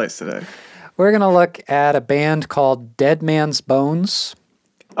over the place today. We're gonna look at a band called Dead Man's Bones.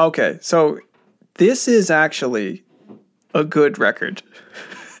 Okay, so this is actually a good record.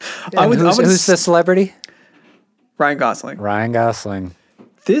 And who's the celebrity? Ryan Gosling. Ryan Gosling.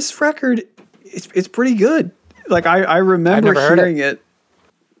 This record, it's pretty good. Like I remember never heard hearing it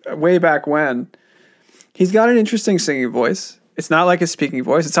way back when. He's got an interesting singing voice. It's not like his speaking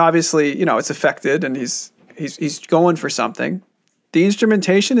voice. It's obviously, you know, it's affected, and he's going for something. The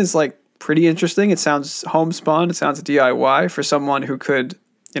instrumentation is like pretty interesting. It sounds homespun. It sounds DIY for someone who could,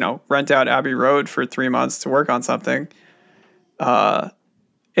 you know, rent out Abbey Road for 3 months to work on something.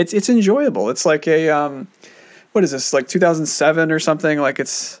 It's enjoyable. It's like a what is this, like 2007 or something? Like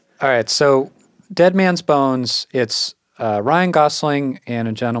it's All right, so Dead Man's Bones. It's Ryan Gosling and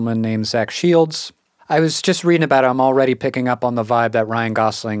a gentleman named Zach Shields. I was just reading about it. I'm already picking up on the vibe that Ryan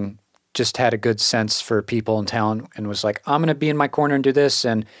Gosling just had a good sense for people and talent and was like, I'm going to be in my corner and do this,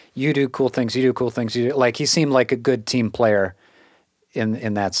 and you do cool things, you do cool things. You do. Like, he seemed like a good team player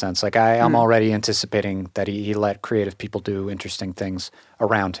in that sense. Like, I'm already anticipating that he let creative people do interesting things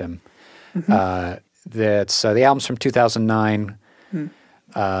around him. The album's from 2009.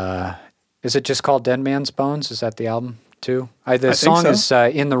 Is it just called Dead Man's Bones? Is that the album too? The think song so.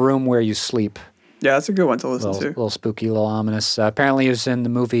 is In the Room Where You Sleep. yeah, that's a good one to listen to. Little spooky, little ominous. Apparently, he was in the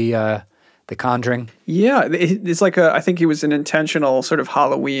movie The Conjuring. Yeah, it's like I think he was an intentional sort of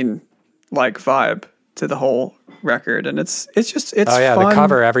Halloween like vibe to the whole record, and it's Oh yeah, fun. the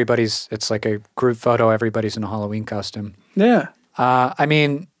cover. It's like a group photo. Everybody's in a Halloween costume. Yeah, I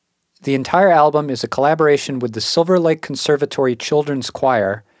mean, the entire album is a collaboration with the Silver Lake Conservatory Children's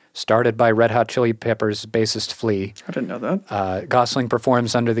Choir, started by Red Hot Chili Peppers bassist Flea. I didn't know that. Gosling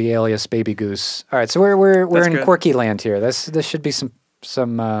performs under the alias Baby Goose. All right, so we're That's in good. quirky land here. This should be some.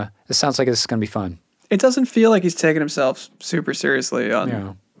 This sounds like this is going to be fun. It doesn't feel like he's taking himself super seriously on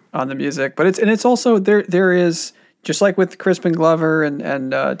Yeah. on the music, but it's also there is, just like with Crispin Glover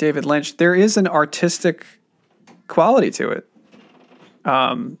and David Lynch, there is an artistic quality to it.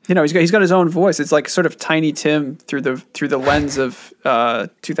 You know, he's got his own voice. It's like sort of Tiny Tim through the lens of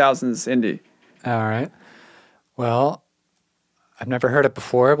 2000s indie. All right. Well, I've never heard it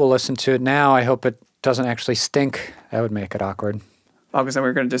before. We'll listen to it now. I hope it doesn't actually stink. That would make it awkward. Obviously,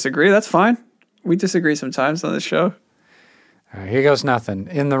 we're going to disagree. That's fine. We disagree sometimes on this show. All right, here goes nothing.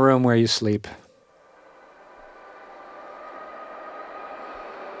 In the Room Where You Sleep.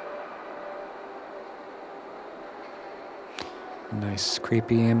 Nice,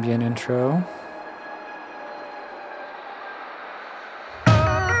 creepy ambient intro.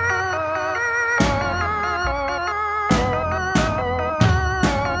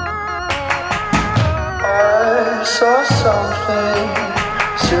 I saw something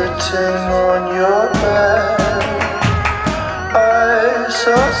sitting on your bed.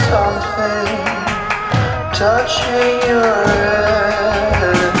 saw something touching your head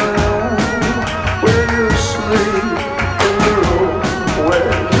in the room where you sleep, in the room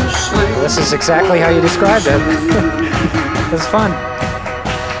where you sleep. This is exactly how you described it. It's fun.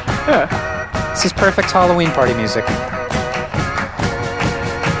 Yeah. This is perfect Halloween party music.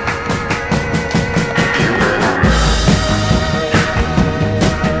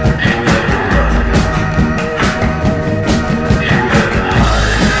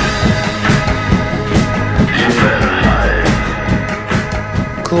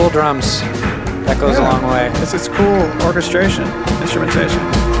 Cool drums. That goes a long way. It's cool orchestration, instrumentation.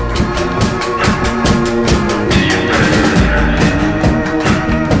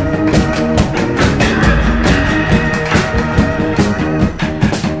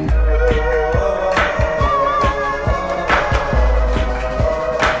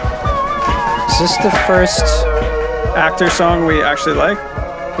 Is this the first? Actor song we actually like.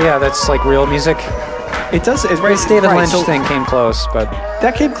 Yeah, that's like real music. It does. It's right. This David right, Lynch so thing came close, but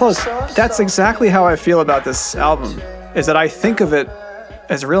that came close. That's exactly how I feel about this album. Is that I think of it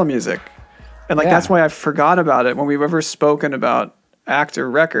as real music, and like Yeah. that's why I forgot about it when we've ever spoken about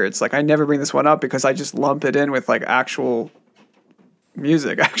Actor records. Like I never bring this one up because I just lump it in with like actual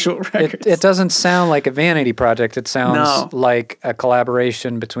music, actual records. it doesn't sound like a vanity project. It sounds No. like a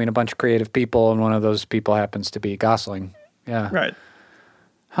collaboration between a bunch of creative people, and one of those people happens to be Gosling. Yeah. Right.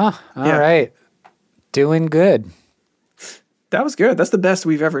 Huh. All Yeah. right. Doing good. That was good. That's the best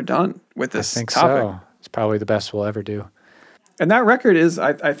we've ever done with I this think topic. so. It's probably the best we'll ever do. And that record is,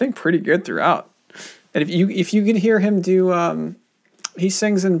 I think, pretty good throughout. And if you can hear him do, he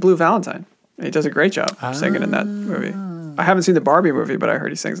sings in Blue Valentine. And he does a great job singing in that movie. I haven't seen the Barbie movie, but I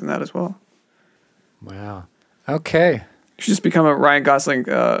heard he sings in that as well. Wow. Okay. You should just become a Ryan Gosling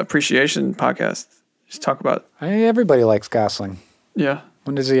appreciation podcast. Just talk about, Everybody likes Gosling. yeah,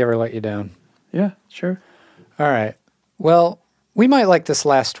 When does he ever let you down? yeah, sure. All right. Well, we might like this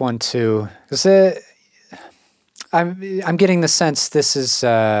last one too, because I'm getting the sense this is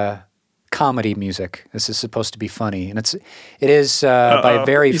comedy music. This is supposed to be funny, and it is by a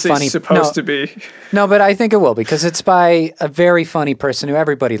very you say funny. supposed to be. No, but I think it will because it's by a very funny person who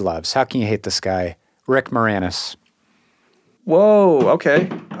everybody loves. How can you hate this guy, Rick Moranis? Whoa, okay.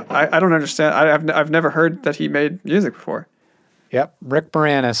 I don't understand. I've never heard that he made music before. Yep, Rick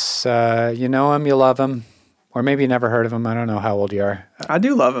Moranis. You know him, you love him, or maybe you never heard of him. I don't know how old you are. I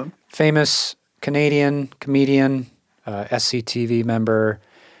do love him. Famous Canadian comedian, SCTV member,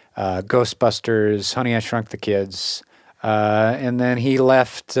 Ghostbusters, Honey, I Shrunk the Kids. And then he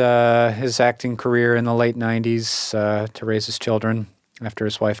left his acting career in the late 90s to raise his children after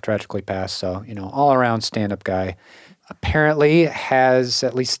his wife tragically passed. So, all around stand-up guy. Apparently has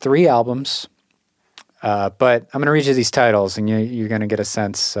at least 3 albums. But I'm going to read you these titles, and you're going to get a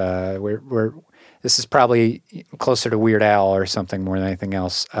sense. This is probably closer to Weird Al or something more than anything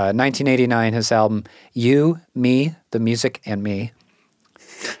else. 1989, his album You, Me, The Music, and Me.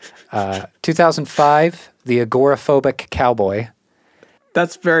 2005, The Agoraphobic Cowboy.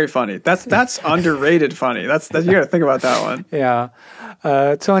 That's very funny. That's underrated funny. That's you got to think about that one. Yeah.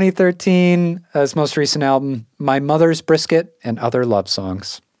 2013, his most recent album, My Mother's Brisket and Other Love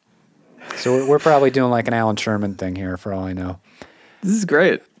Songs. So we're probably doing like an Alan Sherman thing here for all I know. This is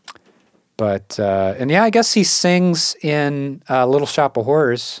great. But, and yeah, I guess he sings in Little Shop of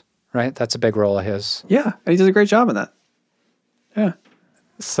Horrors, right? That's a big role of his. Yeah, and he does a great job in that. Yeah.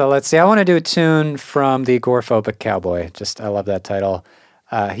 So let's see. I want to do a tune from The Agoraphobic Cowboy. I love that title.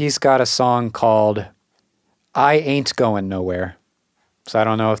 He's got a song called I Ain't Going Nowhere. So I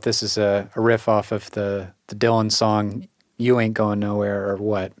don't know if this is a riff off of the Dylan song You Ain't Going Nowhere or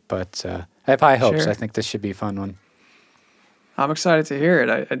what, but I have high hopes. Sure. I think this should be a fun one. I'm excited to hear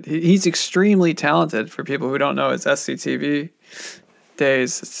it. He's extremely talented. For people who don't know his SCTV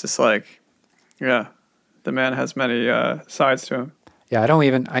days, it's just like, yeah, the man has many sides to him. Yeah,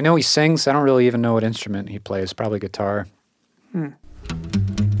 I know he sings. I don't really even know what instrument he plays. Probably guitar. Yeah.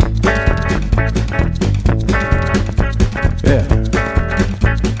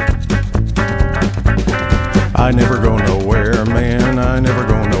 I never go nowhere, man. I never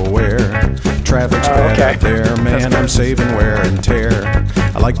go nowhere. Traffic's bad okay. out there, man. I'm saving wear and tear.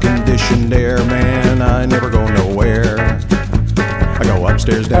 I like conditioned air, man. I never go nowhere. I go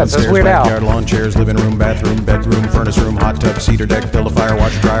upstairs, downstairs, Weird Al. backyard, lawn chairs, living room, bathroom, bedroom, furnace room, hot tub, cedar deck, build a fire,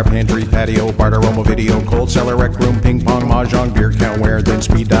 watch dryer, pantry, patio, bar, aroma, video, cold cellar, rec room, ping pong, mahjong, beer count, where, then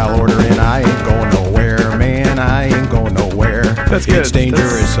speed dial, order in. I ain't going nowhere, man. I ain't going nowhere. That's good. It's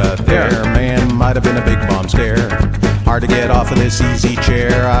dangerous out there, yeah. man. Might have been a big bomb scare. Hard to get off of this easy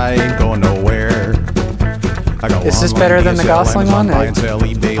chair. I ain't going nowhere. I got Is this one better line than the DSL, Gosling Amazon one? buy and sell,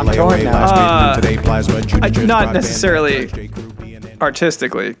 eBay, I'm layaway, torn now. last bid, today, plasma, Judy, Judge, not broadband, necessarily J. Crew, BNN.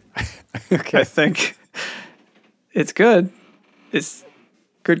 Artistically, I think it's good. It's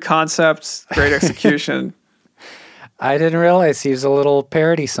good concepts, great execution. I didn't realize he's a little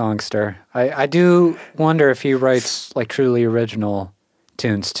parody songster. I do wonder if he writes like truly original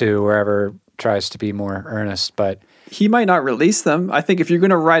tunes too, wherever tries to be more earnest. But He might not release them. I think if you're going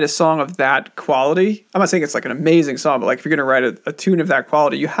to write a song of that quality, I'm not saying it's like an amazing song, but like if you're going to write a tune of that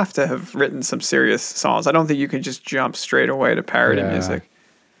quality, you have to have written some serious songs. I don't think you can just jump straight away to parody Yeah. music.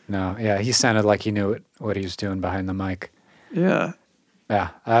 no, yeah, he sounded like he knew what he was doing behind the mic. Yeah. Yeah,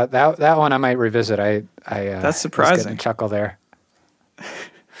 that one I might revisit. I That's was surprising. getting a chuckle there.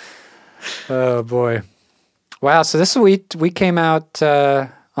 Oh boy, wow! So this week we came out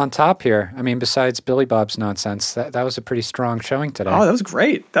on top here. I mean, besides Billy Bob's nonsense, that was a pretty strong showing today. Oh, that was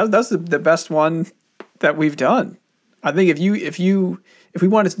great. That's the best one that we've done. I think if we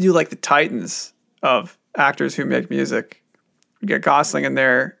wanted to do like the Titans of actors who make music, we got Gosling in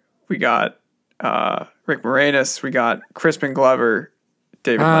there. We got Rick Moranis. We got Crispin Glover,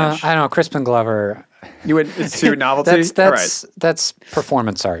 David Lynch. I don't know, Crispin Glover. You would it's too novelty. That's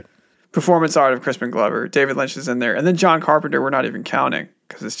performance art. Performance art of Crispin Glover. David Lynch is in there, and then John Carpenter. We're not even counting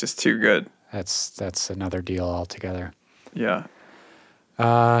because it's just too good. That's another deal altogether. Yeah.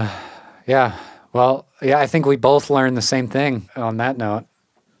 Yeah. Well, yeah, I think we both learned the same thing on that note.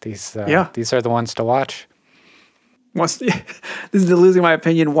 These are the ones to watch. This is the Losing My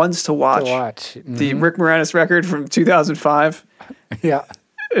Opinion ones to watch. The Mhm. Rick Moranis record from 2005. Yeah.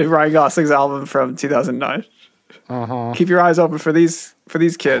 Ryan Gosling's album from 2009. Uh-huh. Keep your eyes open for these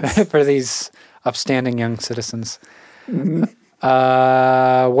kids. For these upstanding young citizens. Mm-hmm.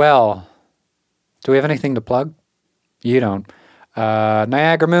 Well, do we have anything to plug? You don't.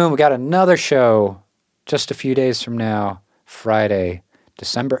 Niagara Moon, we got another show just a few days from now, Friday,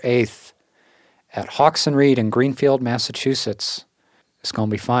 December 8th, at Hawks and Reed in Greenfield, Massachusetts. It's going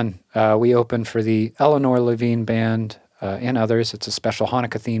to be fun. We open for the Eleanor Levine Band and others. It's a special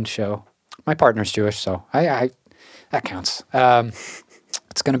Hanukkah-themed show. My partner's Jewish, so I that counts.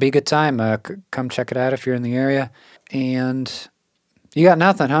 It's going to be a good time. Come check it out if you're in the area. And you got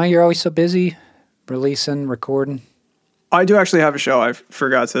nothing, huh? You're always so busy releasing, recording. I do actually have a show. I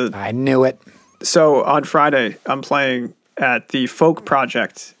forgot to. I knew it. So on Friday, I'm playing at the Folk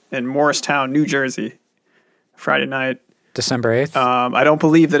Project in Morristown, New Jersey. Friday night. December 8th? I don't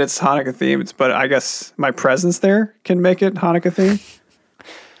believe that it's Hanukkah themed, but I guess my presence there can make it Hanukkah themed.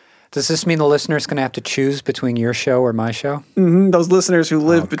 Does this mean the listener's going to have to choose between your show or my show? Mm-hmm. Those listeners who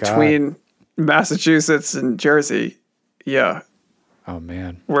live Oh, God. between Massachusetts and Jersey, yeah. Oh,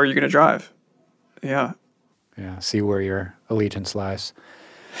 man. Where are you going to drive? Yeah. Yeah, see where your allegiance lies.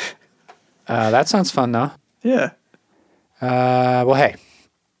 That sounds fun, though. Yeah. Well, hey,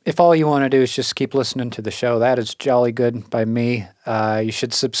 if all you want to do is just keep listening to the show, that is jolly good by me. You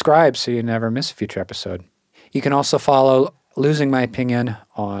should subscribe so you never miss a future episode. You can also follow Losing My Opinion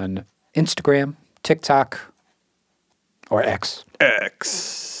on Instagram, TikTok, or X.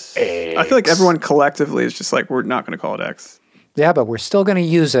 X. I feel like everyone collectively is just like, we're not going to call it X. Yeah, but we're still going to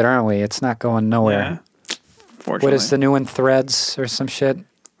use it, aren't we? It's not going nowhere. Yeah. Fortunately. What is the new one? Threads or some shit?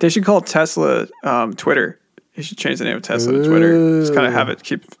 They should call Tesla Twitter. You should change the name of Tesla to Twitter. Just kind of have it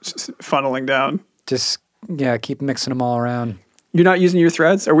keep funneling down. Just, yeah, keep mixing them all around. You're not using your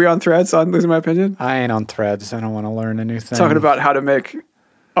threads? Are we on threads on Losing My Opinion? I ain't on Threads. I don't want to learn a new thing. Talking about how to make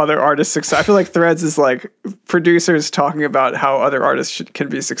other artists successful. I feel like threads is like producers talking about how other artists can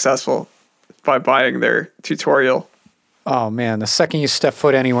be successful by buying their tutorial. Oh, man. The second you step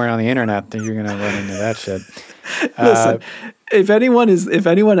foot anywhere on the internet, then you're going to run into that shit. Listen, if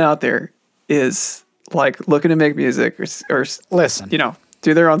anyone out there is like looking to make music or listen,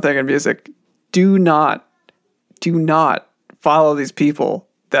 do their own thing in music, do not follow these people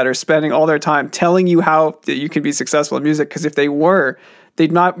that are spending all their time telling you how that you can be successful in music. Because if they were,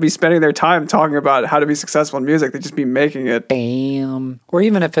 they'd not be spending their time talking about how to be successful in music. They'd just be making it. Bam. Or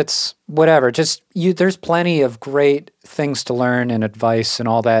even if it's whatever, just there's plenty of great things to learn and advice and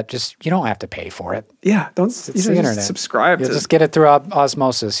all that. Just, you don't have to pay for it. Yeah. It's the internet. Subscribe You'll to just get it through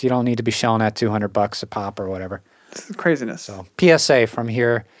osmosis. You don't need to be shelling out $200 a pop or whatever. It's craziness. So PSA from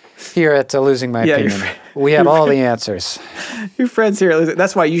here at Losing My Yeah, Opinion. We have all the answers. Your friends here,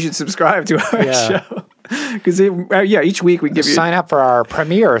 that's why you should subscribe to our Yeah. show. Because each week we give you Sign up for our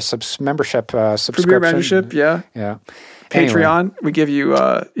Premier membership subscription. Premier membership. Yeah. Yeah. Patreon. Anyway, We give you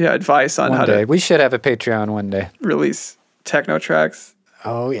advice on one how day. to We should have a Patreon one day. release techno tracks.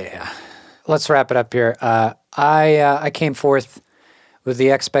 Oh, yeah. Let's wrap it up here. I came forth with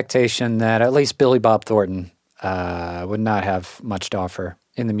the expectation that at least Billy Bob Thornton would not have much to offer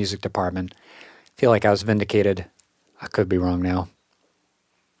in the music department. Feel like I was vindicated. I could be wrong now.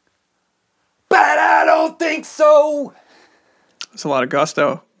 But I don't think so. It's a lot of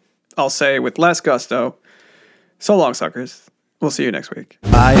gusto. I'll say with less gusto. So long, suckers. We'll see you next week.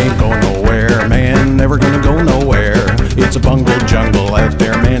 I ain't going nowhere, man, never gonna go nowhere. It's a bungled jungle out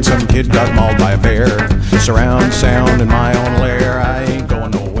there, man, some kid got mauled by a bear. Surround sound in my own lair, I ain't